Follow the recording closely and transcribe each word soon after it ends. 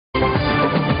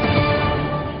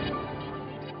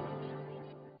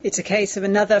It's a case of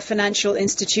another financial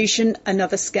institution,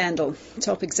 another scandal.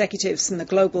 Top executives from the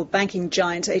global banking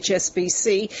giant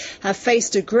HSBC have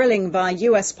faced a grilling by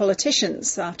US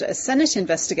politicians after a Senate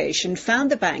investigation found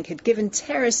the bank had given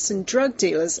terrorists and drug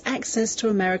dealers access to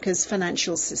America's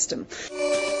financial system.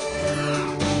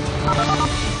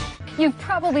 You've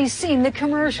probably seen the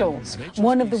commercials.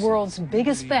 One of the world's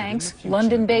biggest banks,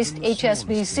 London-based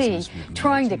HSBC,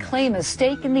 trying to claim a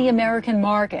stake in the American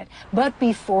market. But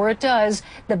before it does,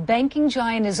 the banking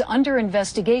giant is under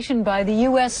investigation by the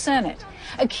U.S. Senate,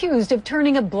 accused of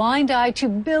turning a blind eye to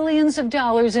billions of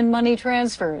dollars in money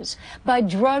transfers by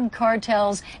drug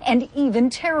cartels and even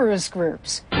terrorist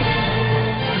groups.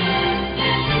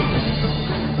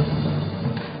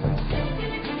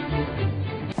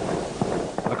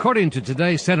 According to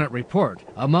today's Senate report,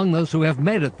 among those who have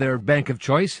made it their bank of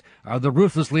choice are the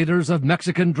ruthless leaders of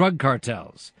Mexican drug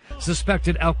cartels,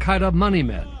 suspected al-Qaeda money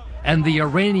men, and the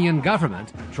Iranian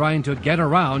government trying to get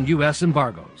around U.S.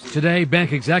 embargoes. Today,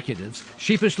 bank executives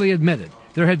sheepishly admitted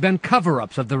there had been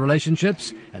cover-ups of the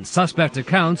relationships and suspect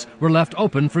accounts were left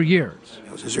open for years.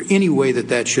 Is there any way that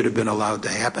that should have been allowed to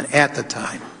happen at the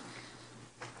time?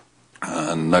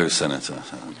 No, Senator.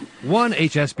 One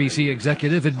HSBC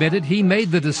executive admitted he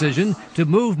made the decision to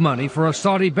move money for a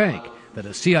Saudi bank that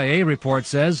a CIA report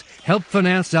says helped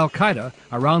finance al-Qaeda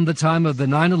around the time of the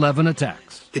 9/11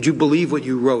 attacks. Did you believe what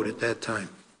you wrote at that time?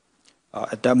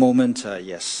 At that moment,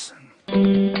 yes.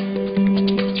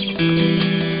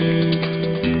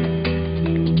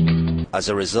 As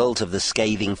a result of the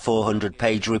scathing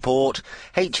 400-page report,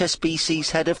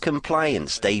 HSBC's head of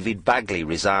compliance, David Bagley,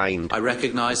 resigned. I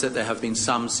recognise that there have been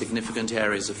some significant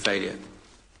areas of failure.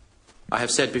 I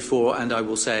have said before, and I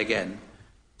will say again,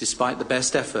 despite the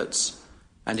best efforts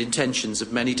and intentions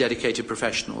of many dedicated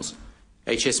professionals,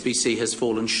 HSBC has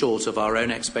fallen short of our own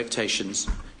expectations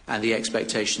and the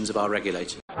expectations of our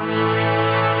regulator.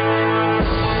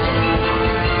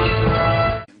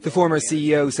 The former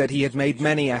CEO said he had made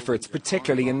many efforts,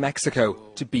 particularly in Mexico,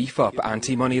 to beef up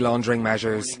anti-money laundering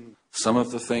measures. Some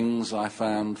of the things I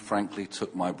found, frankly,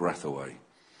 took my breath away.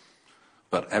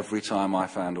 But every time I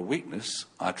found a weakness,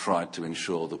 I tried to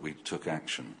ensure that we took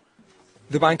action.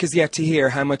 The bank is yet to hear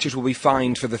how much it will be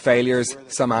fined for the failures.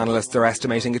 Some analysts are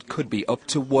estimating it could be up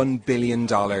to $1 billion.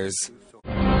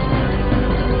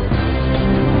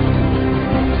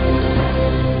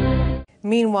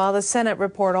 Meanwhile, the Senate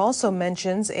report also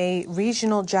mentions a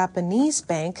regional Japanese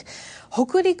bank.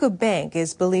 Hokuriku Bank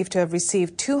is believed to have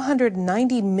received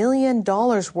 $290 million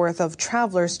worth of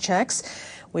travelers' checks,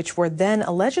 which were then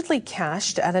allegedly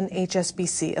cashed at an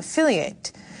HSBC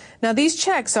affiliate. Now, these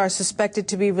checks are suspected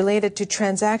to be related to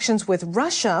transactions with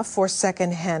Russia for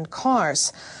second-hand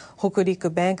cars.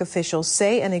 Hokuriku Bank officials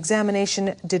say an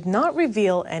examination did not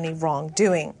reveal any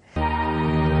wrongdoing.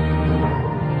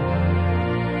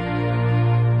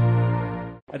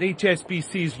 At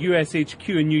HSBC's US HQ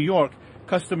in New York,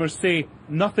 customers say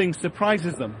nothing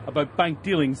surprises them about bank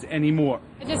dealings anymore.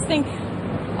 I just think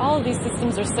all of these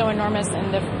systems are so enormous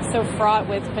and they're so fraught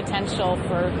with potential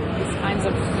for these kinds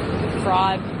of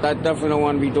fraud. I definitely don't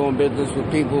want to be doing business with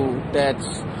people that's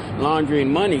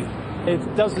laundering money.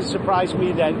 It doesn't surprise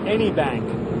me that any bank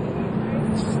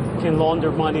can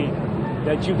launder money,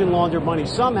 that you can launder money.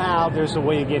 Somehow there's a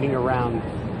way of getting around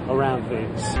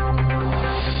things.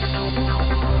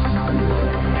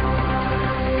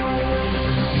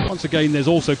 Once again, there's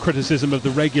also criticism of the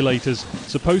regulators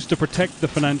supposed to protect the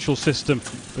financial system,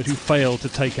 but who fail to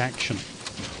take action.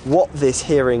 What this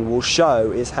hearing will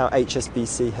show is how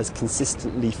HSBC has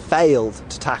consistently failed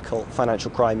to tackle financial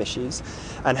crime issues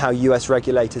and how US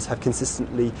regulators have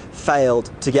consistently failed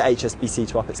to get HSBC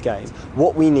to up its game.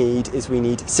 What we need is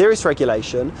serious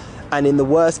regulation, and in the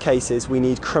worst cases we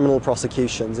need criminal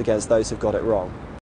prosecutions against those who've got it wrong.